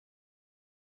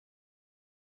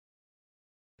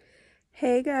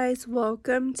Hey guys,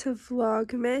 welcome to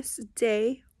Vlogmas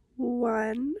Day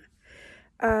 1.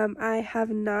 I have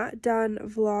not done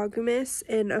Vlogmas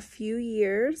in a few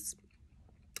years,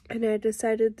 and I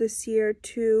decided this year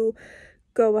to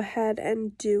go ahead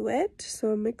and do it.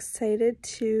 So I'm excited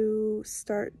to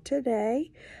start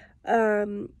today.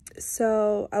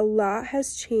 So a lot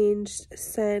has changed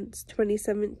since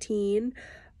 2017.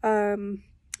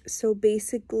 So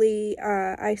basically,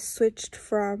 I switched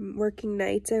from working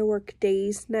nights. I work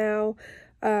days now,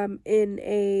 in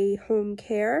a home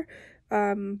care.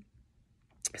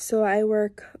 So I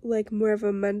work like more of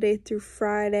a Monday through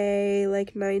Friday,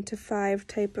 like 9 to 5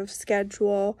 type of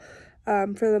schedule,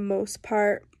 for the most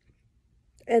part.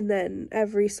 And then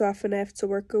every so often I have to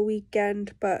work a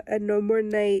weekend, but no more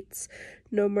nights,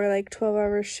 no more like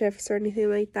 12-hour shifts or anything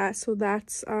like that. So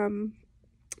that's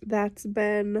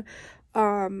been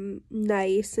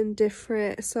nice and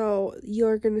different. So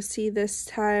you're gonna see this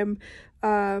time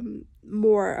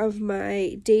more of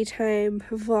my daytime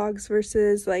vlogs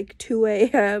versus like 2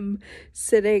 a.m.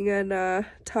 sitting and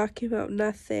talking about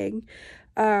nothing.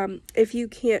 If you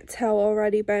can't tell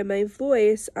already by my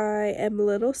voice, I am a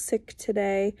little sick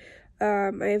today.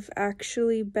 I've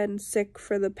actually been sick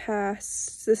for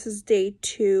this is day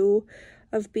 2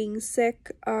 of being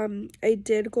sick. I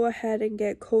did go ahead and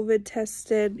get COVID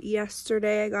tested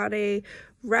yesterday. I got a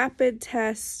rapid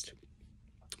test,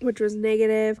 which was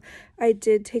negative. I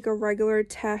did take a regular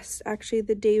test actually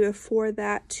the day before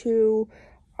that too,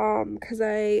 because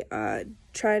I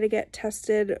try to get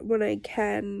tested when I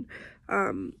can,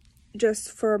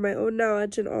 just for my own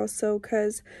knowledge, and also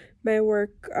because my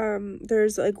work,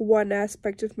 there's like one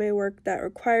aspect of my work that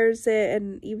requires it,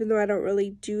 and even though I don't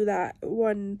really do that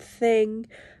one thing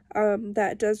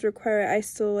that does require it, I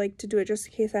still like to do it just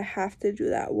in case I have to do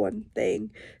that one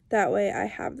thing. That way I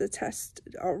have the test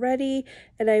already.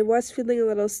 And I was feeling a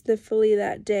little sniffly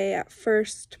that day at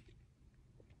first,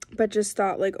 but just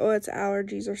thought like, oh, it's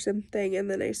allergies or something, and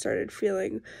then I started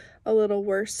feeling a little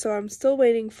worse. So I'm still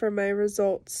waiting for my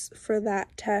results for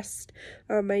that test.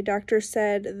 My doctor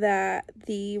said that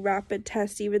the rapid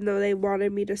test, even though they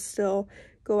wanted me to still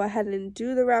go ahead and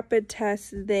do the rapid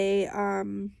test, they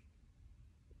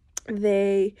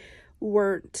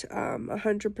weren't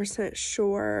 100%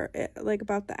 sure like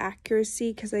about the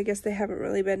accuracy, because I guess they haven't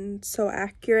really been so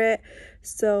accurate,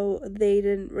 so they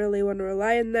didn't really want to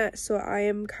rely on that. So I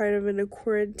am kind of in a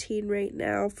quarantine right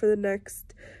now for the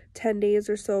next 10 days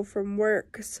or so from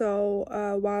work. So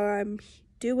while I'm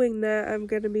doing that, I'm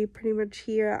gonna be pretty much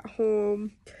here at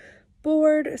home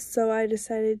bored, so I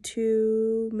decided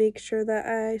to make sure that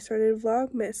I started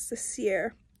Vlogmas this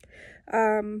year.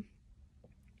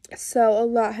 So a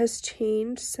lot has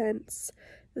changed since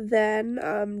then.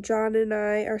 John and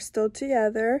I are still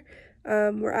together.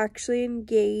 We're actually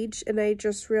engaged, and I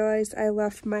just realized I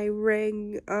left my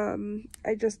ring.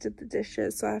 I just did the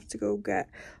dishes, so I have to go get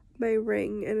my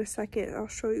ring in a second. I'll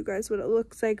show you guys what it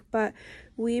looks like. But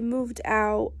we moved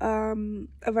out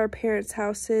of our parents'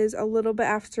 houses a little bit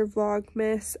after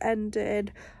Vlogmas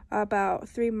ended, about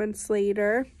 3 months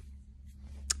later.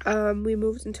 We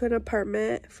moved into an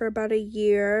apartment for about a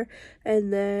year,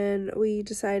 and then we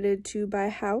decided to buy a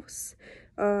house.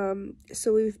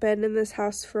 So we've been in this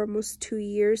house for almost 2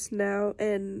 years now,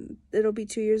 and it'll be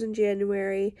 2 years in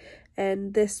January.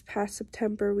 And this past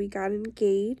September we got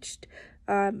engaged.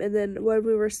 And then when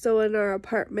we were still in our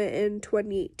apartment in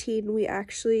 2018, we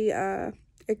actually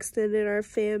extended our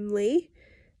family.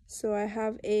 So I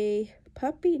have a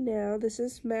puppy now. This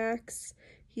is Max.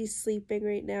 He's sleeping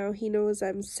right now. He knows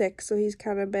I'm sick, so he's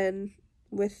kind of been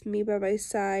with me by my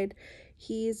side.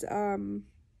 He's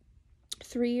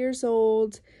 3 years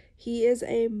old. He is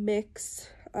a mix,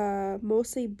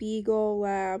 mostly Beagle,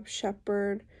 Lab,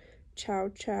 Shepherd, Chow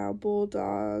Chow,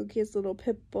 Bulldog. He has a little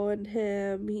pit bull in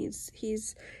him.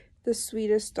 He's the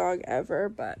sweetest dog ever,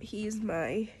 but he's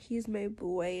my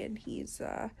boy, and he's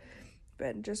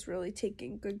been just really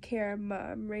taking good care of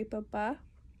Mom, right, Papa?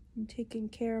 I'm taking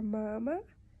care of Mama.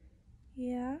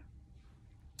 Yeah.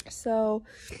 So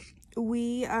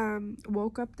we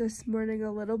woke up this morning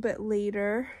a little bit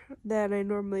later than I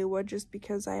normally would, just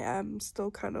because I am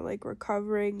still kind of like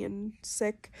recovering and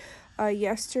sick.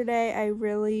 Yesterday I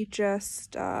really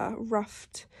just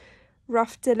roughed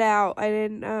it out. I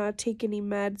didn't take any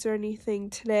meds or anything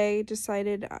today.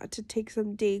 Decided to take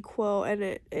some Dayquil, and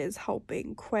it is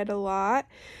helping quite a lot.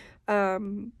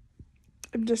 I'm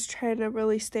just trying to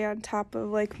really stay on top of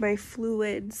like my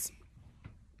fluids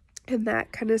and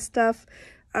that kind of stuff.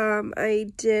 I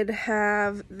did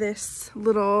have this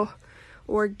little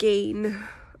Orgain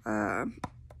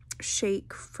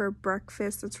shake for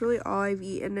breakfast. That's really all I've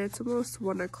eaten. It's almost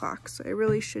 1 o'clock, so I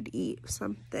really should eat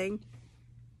something.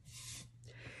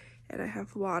 And I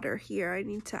have water here. I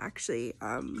need to actually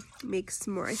make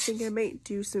some more. I think I might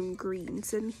do some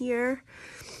greens in here.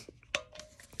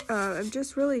 I'm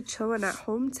just really chilling at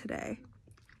home today.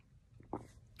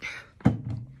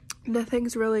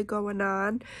 Nothing's really going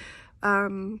on.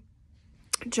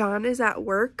 John is at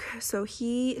work, so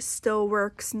he still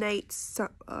works nights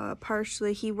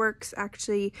partially. He works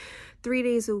actually 3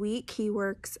 days a week. He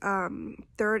works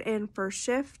third and first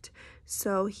shift,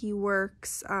 so he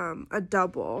works a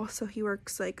double. So he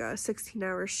works like a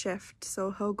 16-hour shift,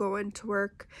 so he'll go into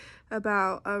work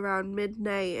around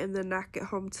midnight and then not get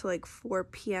home till like 4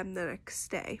 p.m. the next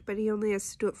day. But he only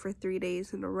has to do it for 3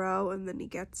 days in a row, and then he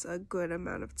gets a good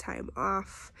amount of time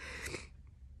off,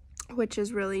 which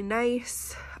is really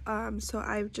nice. So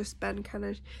I've just been kind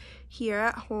of here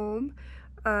at home.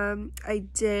 I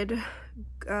did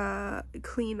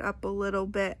clean up a little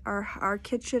bit. Our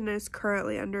kitchen is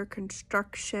currently under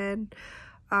construction.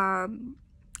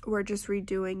 We're just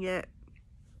redoing it.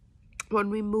 When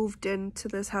we moved into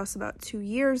this house about 2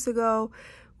 years ago,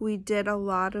 we did a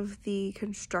lot of the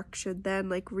construction then,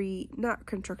 like not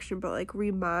construction, but like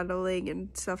remodeling and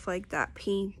stuff like that,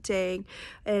 painting.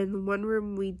 And one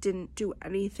room we didn't do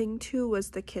anything to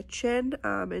was the kitchen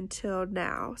until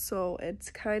now. So it's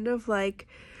kind of like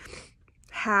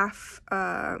half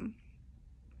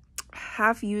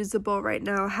usable right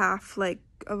now, half like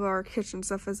of our kitchen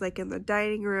stuff is like in the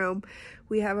dining room.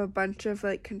 We have a bunch of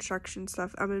like construction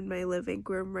stuff. I'm in my living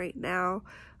room right now.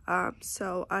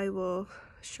 So I will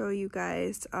show you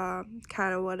guys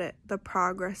kind of what the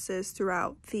progress is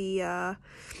throughout the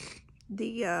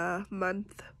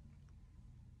month.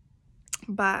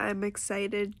 But I'm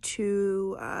excited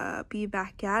to be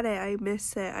back at it. I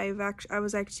miss it. I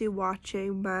was actually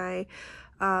watching my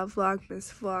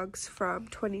Vlogmas vlogs from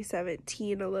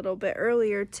 2017 a little bit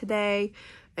earlier today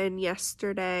and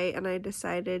yesterday, and I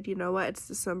decided, you know what, it's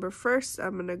December 1st.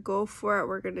 I'm gonna go for it.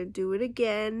 We're gonna do it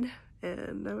again,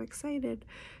 and I'm excited.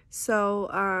 So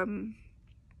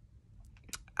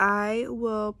I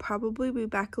will probably be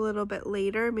back a little bit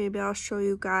later. Maybe I'll show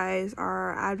you guys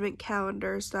our advent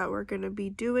calendars that we're going to be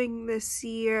doing this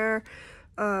year.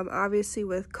 Obviously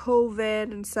with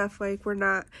COVID and stuff, like, we're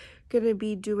not going to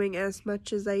be doing as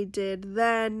much as I did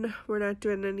then. We're not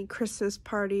doing any Christmas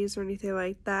parties or anything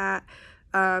like that.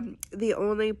 The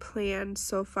only plan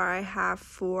so far I have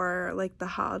for like the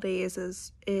holidays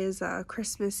is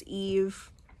Christmas Eve.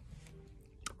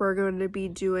 We're going to be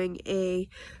doing a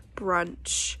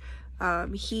brunch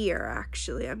here.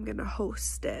 Actually, I'm gonna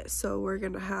host it, so we're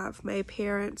gonna have my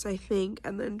parents, I think,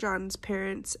 and then John's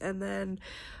parents, and then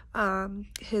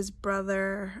his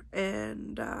brother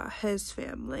and his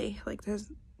family, like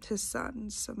his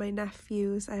sons, so my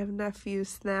nephews. I have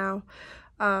nephews now,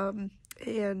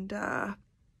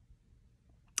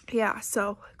 yeah,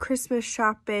 so Christmas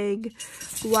shopping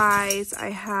wise, I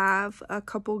have a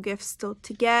couple gifts still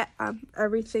to get.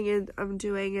 Everything I'm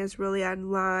doing is really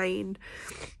online.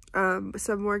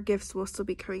 Some more gifts will still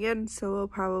be coming in, so we'll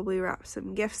probably wrap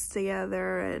some gifts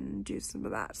together and do some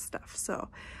of that stuff. So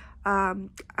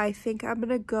I think I'm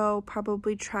gonna go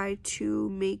probably try to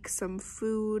make some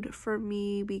food for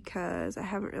me, because I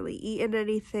haven't really eaten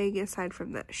anything aside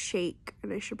from that shake,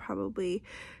 and I should probably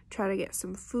try to get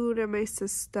some food in my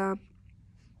system.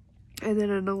 And then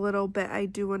in a little bit, I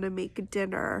do want to make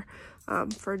dinner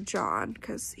for John,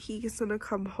 because he's gonna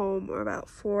come home about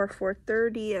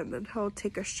 4:30, and then he'll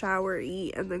take a shower,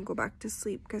 eat, and then go back to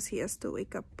sleep, because he has to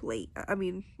wake up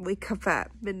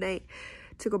at midnight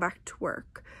to go back to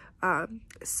work.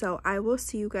 So I will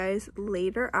see you guys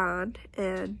later on,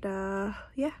 and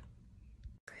yeah.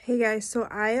 Hey guys, so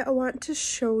I want to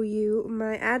show you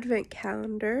my advent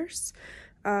calendars.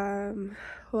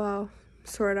 Well,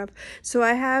 sort of. So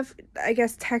I have, I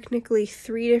guess, technically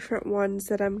 3 different ones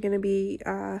that I'm gonna be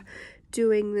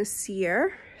doing this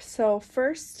year. So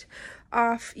first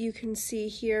off, you can see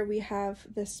here we have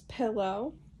this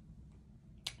pillow.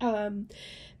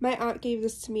 My aunt gave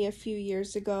this to me a few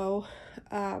years ago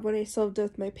when I still lived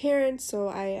with my parents, so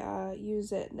I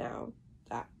use it now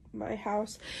at my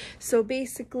house. So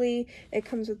basically, it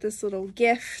comes with this little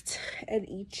gift, and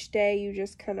each day you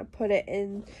just kind of put it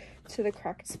in to the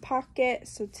correct pocket.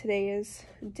 So today is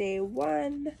day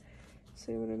 1,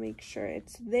 so you want to make sure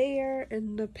it's there.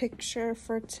 And the picture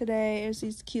for today is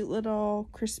these cute little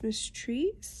Christmas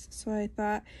trees, so I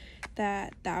thought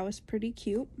that was pretty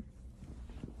cute.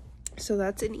 So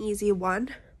that's an easy one.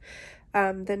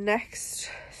 The next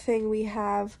thing we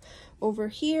have over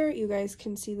here, you guys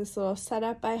can see this little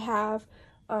setup I have.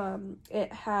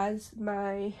 It has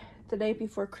my The Night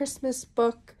Before Christmas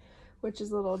book, which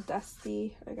is a little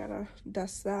dusty. I gotta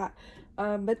dust that.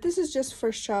 But this is just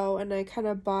for show, and I kind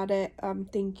of bought it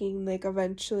thinking like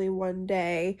eventually one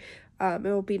day it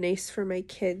will be nice for my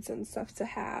kids and stuff to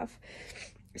have.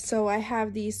 So I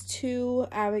have these 2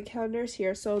 advent calendars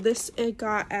here. So this I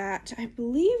got at, I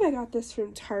believe I got this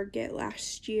from Target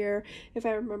last year, if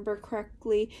I remember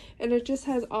correctly. And it just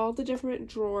has all the different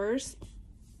drawers,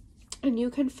 and you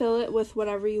can fill it with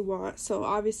whatever you want. So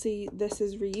obviously this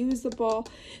is reusable.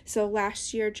 So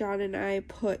last year John and I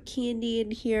put candy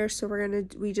in here, so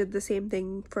we did the same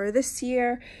thing for this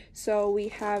year. So we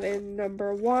have in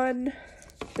number 1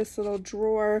 this little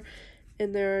drawer,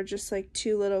 and there are just like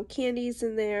 2 little candies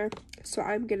in there. So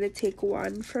I'm gonna take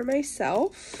 1 for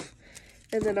myself,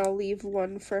 and then I'll leave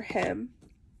 1 for him.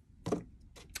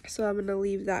 So I'm gonna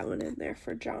leave that one in there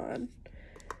for John.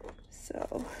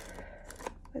 So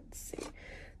let's see.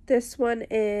 This one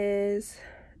is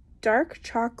dark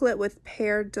chocolate with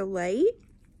pear delight.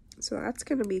 So that's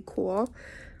gonna be cool.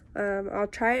 I'll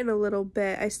try it in a little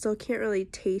bit. I still can't really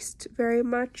taste very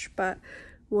much, but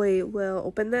we will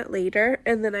open that later.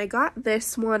 And then I got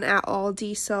this one at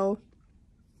Aldi. So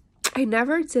I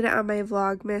never did it on my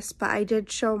Vlogmas, but I did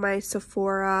show my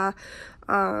Sephora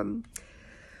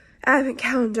advent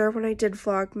calendar when I did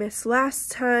Vlogmas last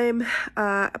time.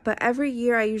 But every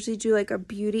year I usually do like a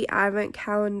beauty advent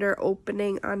calendar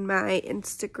opening on my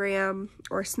Instagram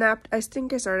or I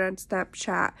think I started on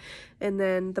Snapchat, and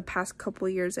then the past couple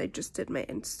years I just did my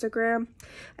Instagram.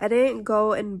 I didn't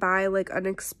go and buy like an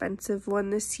expensive one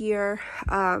this year,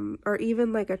 or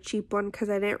even like a cheap one, because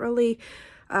I didn't really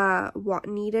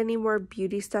need any more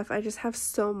beauty stuff. I just have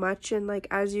so much, and like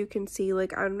as you can see,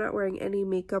 like I'm not wearing any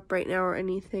makeup right now or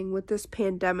anything. With this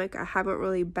pandemic, I haven't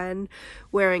really been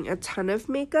wearing a ton of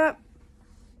makeup.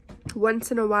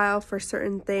 Once in a while for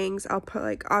certain things I'll put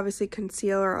like obviously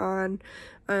concealer on.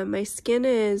 My skin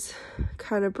is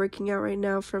kind of breaking out right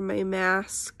now from my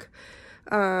mask.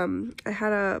 I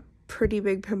had a pretty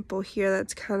big pimple here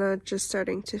that's kind of just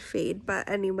starting to fade, but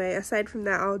anyway, aside from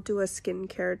that, I'll do a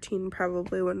skincare routine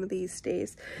probably one of these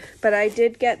days. But I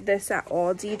did get this at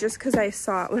Aldi just because I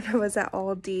saw it when I was at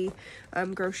Aldi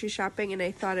grocery shopping, and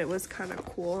I thought it was kind of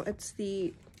cool. It's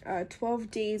the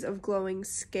 12 Days of Glowing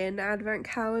Skin advent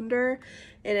calendar,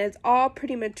 and it's all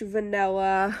pretty much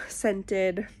vanilla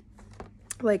scented,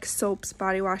 like soaps,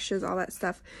 body washes, all that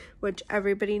stuff, which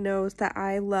everybody knows that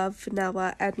I love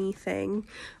vanilla anything,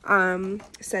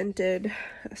 scented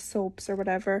soaps or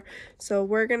whatever. So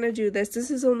we're gonna do this.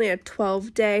 This is only a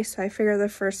 12-day, so I figure the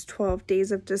first 12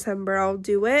 days of December I'll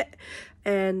do it,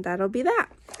 and that'll be that.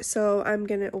 So I'm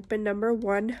gonna open number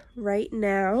 1 right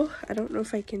now. I don't know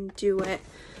if I can do it.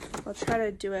 I'll try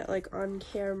to do it like on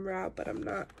camera, but I'm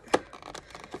not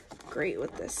great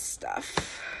with this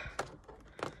stuff.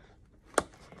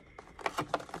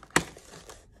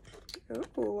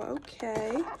 Oh,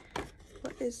 okay.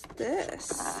 What is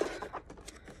this?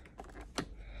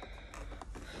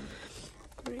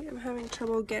 I'm having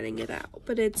trouble getting it out,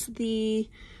 but it's the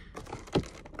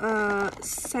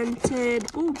scented,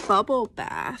 oh, bubble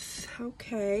bath.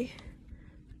 Okay.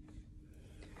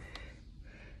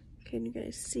 Can you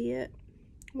guys see it?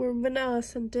 We're vanilla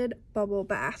scented bubble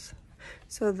bath.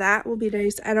 So that will be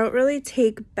nice. I don't really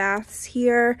take baths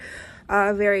here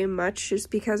very much just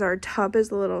because our tub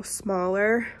is a little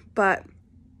smaller, but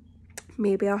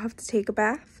maybe I'll have to take a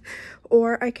bath,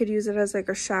 or I could use it as like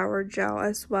a shower gel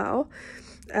as well.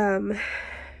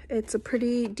 It's a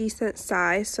pretty decent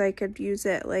size, so I could use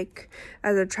it like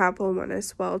as a travel one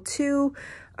as well too.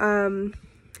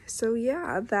 So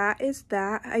yeah, that is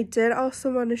that. I did also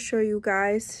want to show you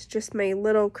guys just my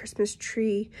little Christmas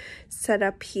tree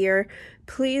setup here.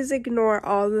 Please ignore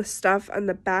all the stuff on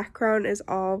the background, is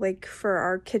all like for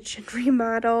our kitchen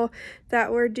remodel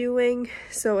that we're doing,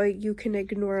 so you can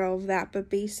ignore all of that. But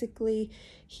basically,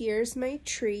 here's my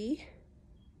tree.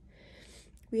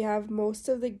 We have most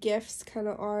of the gifts kind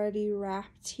of already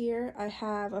wrapped here. I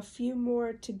have a few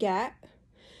more to get,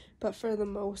 but for the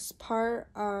most part,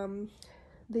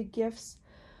 the gifts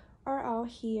are all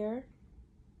here.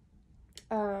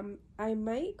 I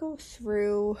might go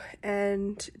through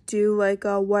and do like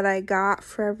a what I got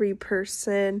for every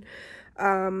person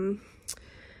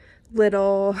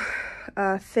little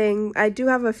thing. I do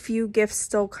have a few gifts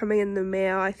still coming in the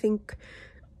mail. I think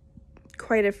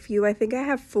quite a few. I think I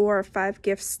have 4 or 5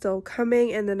 gifts still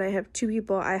coming, and then I have 2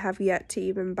 people I have yet to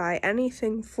even buy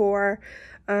anything for.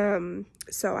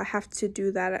 So I have to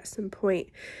do that at some point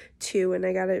too, and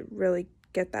I gotta really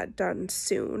get that done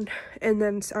soon. And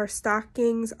then our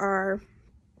stockings are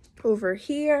over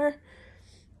here.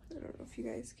 I don't know if you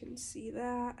guys can see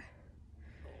that.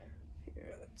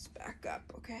 Here, let's back up.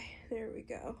 Okay, there we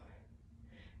go.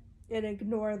 And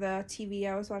ignore the TV.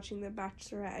 I was watching The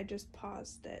Bachelorette. I just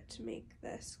paused it to make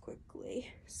this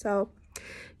quickly. So,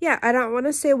 yeah, I don't want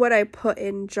to say what I put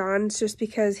in John's just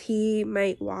because he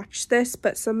might watch this,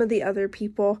 but some of the other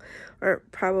people are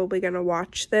probably going to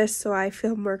watch this, so I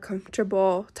feel more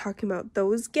comfortable talking about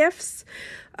those gifts.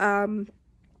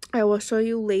 I will show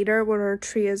you later when our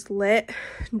tree is lit.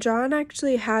 John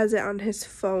actually has it on his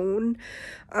phone,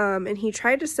 and he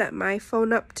tried to set my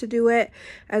phone up to do it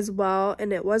as well,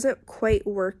 and it wasn't quite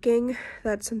working.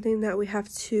 That's something that we have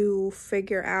to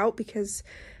figure out because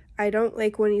I don't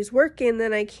like when he's working,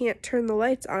 then I can't turn the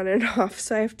lights on and off,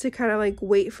 so I have to kind of like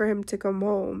wait for him to come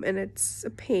home, and it's a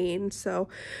pain, so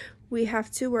we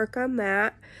have to work on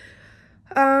that.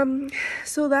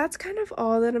 So that's kind of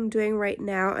all that I'm doing right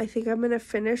now. I think I'm going to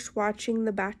finish watching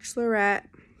The Bachelorette.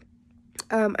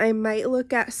 I might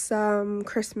look at some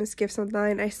Christmas gifts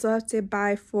online. I still have to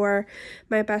buy for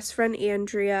my best friend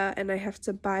Andrea, and I have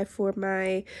to buy for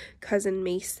my cousin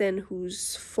Mason,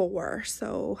 who's 4.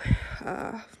 So,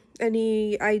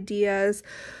 any ideas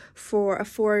for a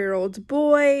 4-year-old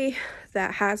boy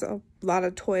that has a lot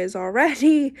of toys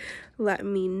already, let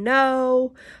me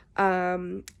know.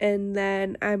 And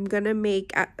then I'm gonna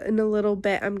make, in a little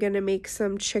bit, I'm gonna make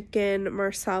some chicken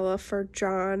marsala for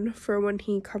John for when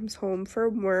he comes home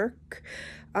from work.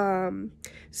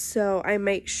 So I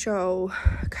might show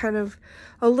kind of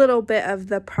a little bit of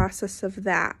the process of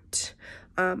that,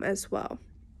 as well.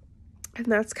 And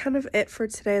that's kind of it for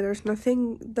today. There's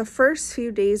nothing, the first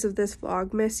few days of this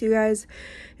Vlogmas, you guys,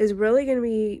 is really going to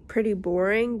be pretty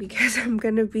boring because I'm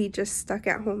going to be just stuck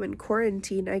at home in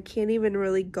quarantine. I can't even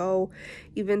really go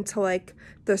even to like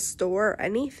the store or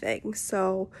anything.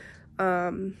 So,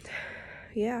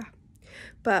 yeah.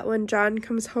 But when John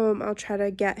comes home, I'll try to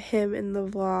get him in the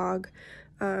vlog.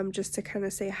 Just to kind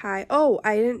of say hi. Oh,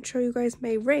 I didn't show you guys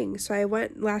my ring. So I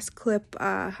went last clip,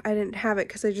 I didn't have it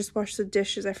because I just washed the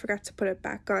dishes. I forgot to put it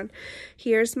back on.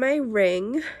 Here's my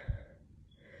ring.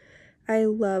 I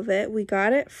love it. We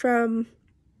got it from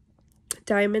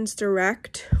Diamonds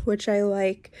Direct, which I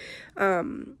like.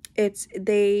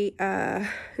 They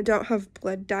don't have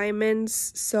blood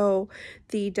diamonds, so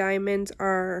the diamonds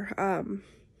are,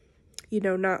 you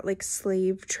know, not like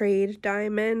slave trade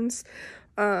diamonds.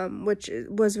 Which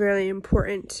was really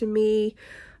important to me,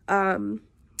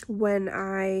 when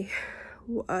I,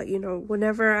 you know,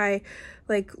 whenever I,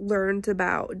 like, learned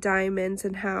about diamonds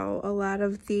and how a lot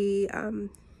of the,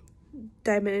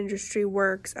 diamond industry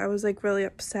works, I was, like, really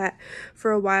upset.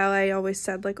 For a while, I always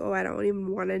said, like, oh, I don't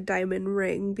even want a diamond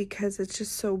ring because it's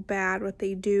just so bad what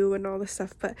they do and all this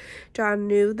stuff, but John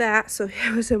knew that, so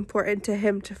it was important to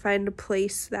him to find a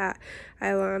place that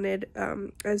I wanted,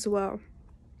 as well.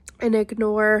 And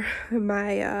ignore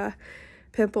my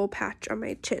pimple patch on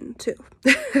my chin too.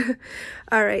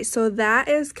 Alright, so that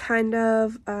is kind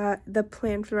of the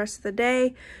plan for the rest of the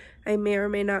day. I may or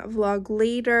may not vlog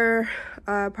later.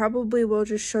 Probably will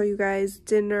just show you guys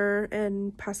dinner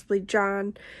and possibly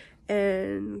John.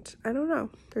 And I don't know.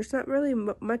 There's not really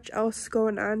much else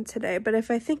going on today. But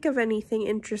if I think of anything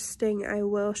interesting, I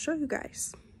will show you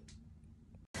guys.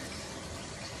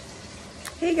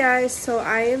 Hey guys, so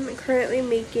I am currently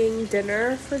making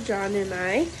dinner for John and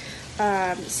I.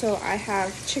 So I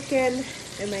have chicken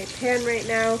in my pan right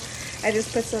now. I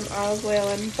just put some olive oil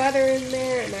and butter in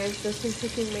there, and I've just been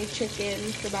cooking my chicken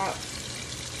for about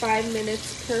 5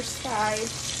 minutes per side.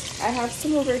 I have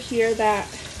some over here that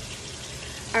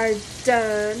are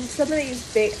done. Some of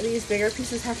these bigger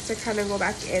pieces have to kind of go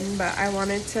back in, but I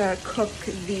wanted to cook,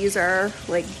 these are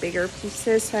like bigger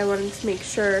pieces, so I wanted to make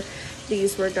sure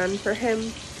these were done for him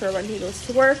for when he goes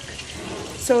to work.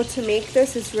 So to make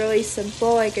this, it's really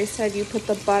simple. Like I said, you put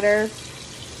the butter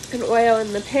and oil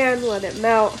in the pan, let it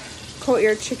melt, coat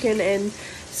your chicken in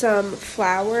some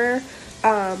flour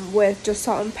with just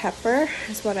salt and pepper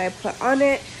is what I put on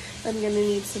it. I'm going to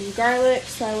need some garlic,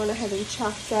 so I went ahead and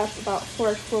chopped up about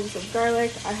 4 cloves of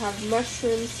garlic. I have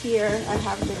mushrooms here. I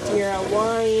have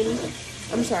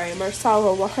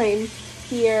Marsala wine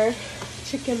here,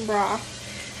 chicken broth.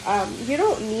 You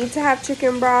don't need to have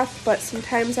chicken broth, but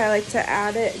sometimes I like to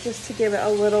add it just to give it a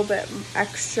little bit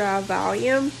extra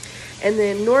volume. And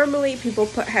then normally people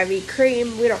put heavy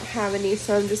cream. We don't have any,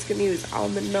 so I'm just going to use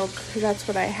almond milk because that's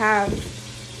what I have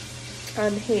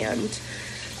on hand.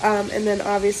 And then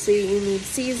obviously you need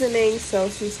seasoning, so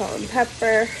some salt and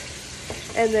pepper.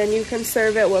 And then you can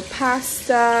serve it with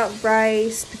pasta,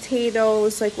 rice,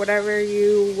 potatoes, like whatever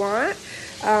you want.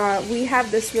 We have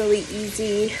this really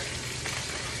easy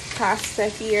pasta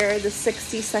here, the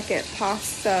 60-second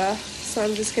pasta So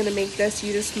I'm just gonna make this.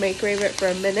 You just microwave it for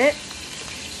a minute,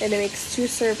 and it makes 2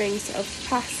 servings of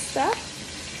pasta.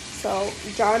 So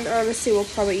John honestly will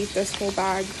probably eat this whole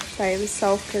bag by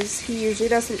himself because he usually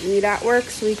doesn't eat at work,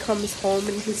 so he comes home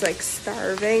and he's like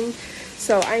starving.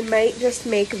 So I might just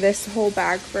make this whole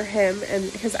bag for him, and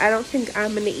because I don't think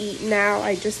I'm gonna eat now.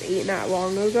 I just ate not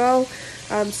long ago,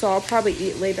 so I'll probably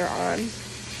eat later on.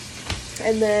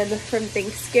 And then from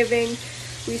Thanksgiving,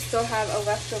 we still have a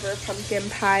leftover pumpkin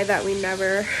pie that we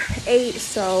never ate,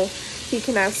 so he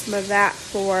can have some of that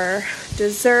for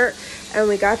dessert. And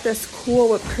we got this cool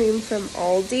whipped cream from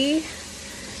Aldi.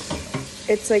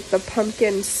 It's like the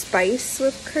pumpkin spice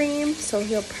whipped cream, so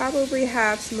he'll probably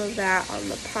have some of that on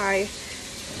the pie.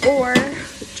 Or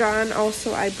John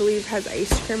also, I believe, has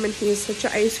ice cream, and he's such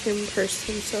an ice cream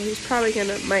person, so he's probably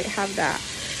might have that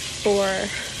for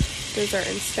dessert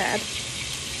instead.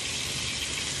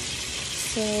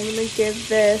 So I'm gonna give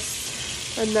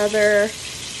this another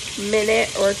minute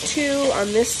or 2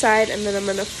 on this side, and then I'm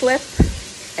gonna flip,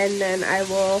 and then I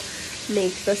will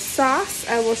make the sauce.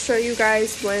 I will show you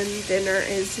guys when dinner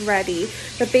is ready.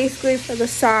 But basically for the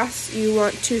sauce, you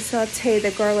want to saute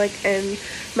the garlic and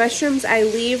mushrooms. I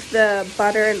leave the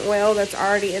butter and oil that's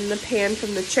already in the pan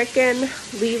from the chicken.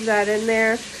 Leave that in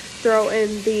there. Throw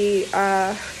in the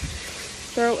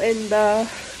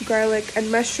garlic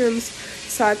and mushrooms.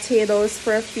 Saute those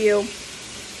for a few.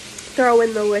 Throw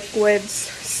in the liquids.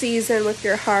 Season with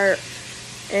your heart.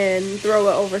 And throw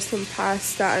it over some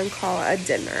pasta and call it a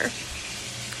dinner.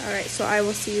 Alright, so I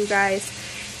will see you guys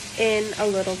in a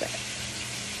little bit.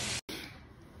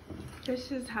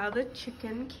 This is how the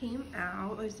chicken came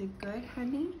out. Was it good,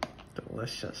 honey?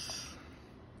 Delicious.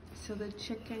 So the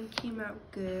chicken came out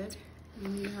good.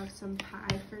 And you have some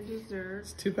pie for dessert.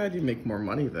 It's too bad you make more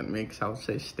money than me, because I would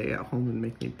say stay at home and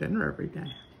make me dinner every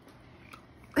day.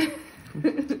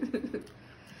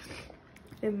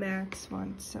 And Max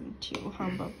wants some too, huh,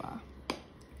 Baba?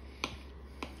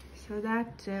 So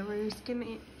that's it. We're just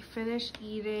gonna finish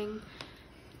eating.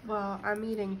 Well, I'm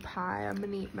eating pie. I'm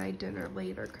gonna eat my dinner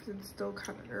later because it's still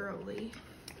kind of early.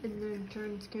 And then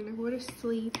John's gonna go to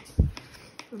sleep.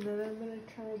 And then I'm gonna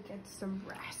try to get some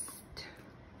rest.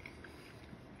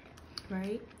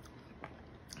 Right?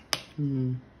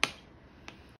 Mm.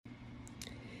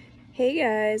 Hey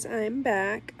guys, I'm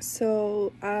back.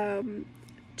 So,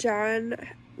 John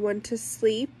went to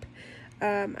sleep.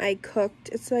 I cooked.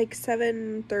 It's like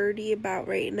 7:30 about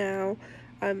right now.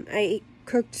 I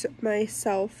cooked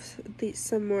myself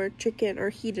some more chicken, or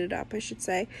heated up, I should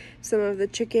say, some of the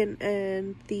chicken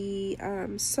and the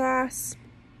sauce,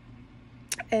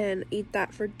 and ate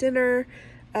that for dinner.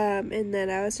 And then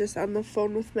I was just on the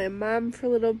phone with my mom for a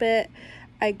little bit.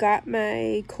 I got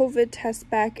my COVID test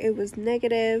back. It was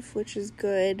negative, which is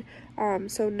good.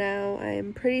 So now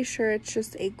I'm pretty sure it's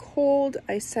just a cold.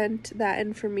 I sent that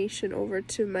information over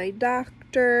to my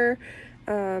doctor,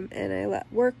 and I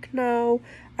let work know.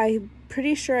 I'm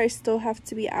pretty sure I still have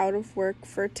to be out of work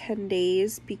for 10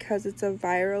 days because it's a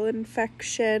viral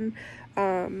infection.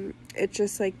 It's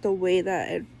just like the way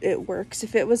that it works.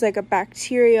 If it was like a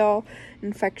bacterial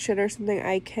infection or something,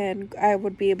 I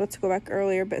would be able to go back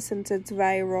earlier, but since it's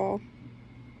viral,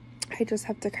 I just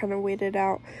have to kind of wait it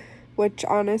out, which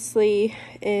honestly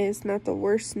is not the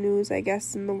worst news, I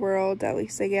guess, in the world. At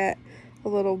least I get a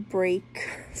little break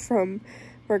from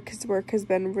work, because work has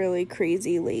been really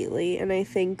crazy lately, and I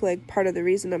think like part of the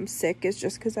reason I'm sick is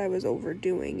just because I was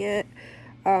overdoing it.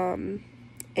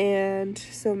 And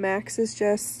so Max is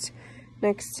just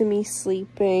next to me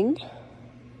sleeping.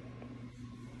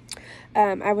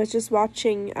 I was just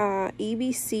watching,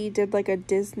 ABC did like a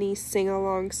Disney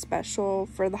sing-along special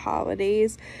for the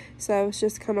holidays, so I was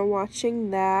just kind of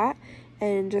watching that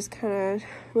and just kind of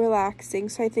relaxing.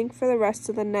 So I think for the rest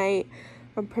of the night,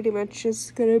 I'm pretty much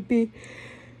just gonna be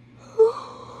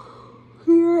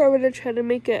here. I'm gonna try to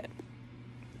make it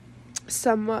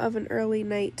somewhat of an early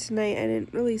night tonight. I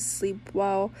didn't really sleep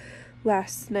well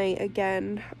last night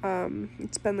again.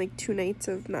 It's been like 2 nights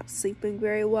of not sleeping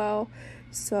very well.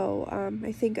 So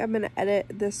I think I'm gonna edit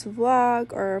this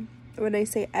vlog, or when I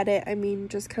say edit, I mean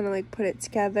just kind of like put it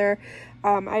together.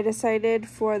 I decided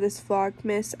for this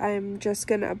Vlogmas, I'm just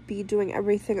gonna be doing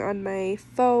everything on my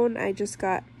phone. I just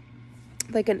got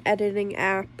like an editing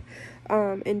app,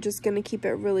 and just gonna keep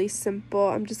it really simple.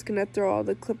 I'm just gonna throw all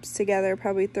the clips together,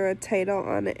 probably throw a title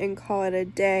on it and call it a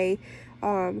day,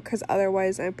 because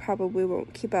otherwise I probably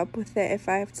won't keep up with it if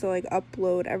I have to like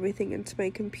upload everything into my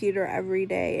computer every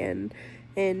day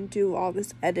and do all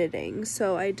this editing.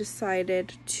 So I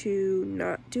decided to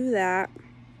not do that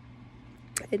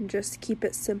and just keep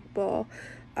it simple.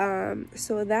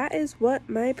 So that is what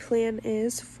my plan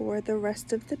is for the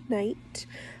rest of the night.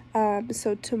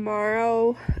 So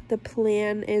tomorrow the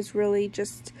plan is really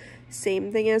just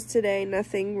same thing as today,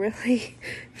 nothing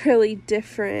really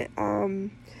different.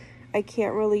 I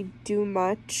can't really do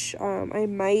much. I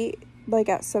might like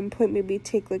at some point maybe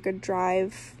take like a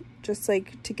drive just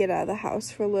like to get out of the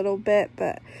house for a little bit,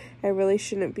 but I really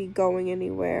shouldn't be going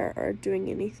anywhere or doing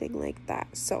anything like that.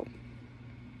 So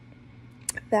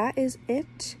that is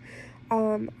it.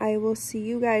 I will see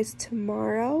you guys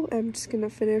tomorrow. I'm just gonna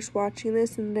finish watching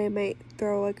this and then I might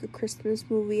throw like a Christmas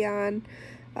movie on.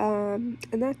 And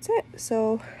that's it.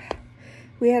 So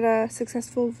we had a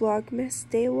successful Vlogmas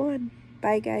day 1.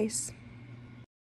 Bye guys.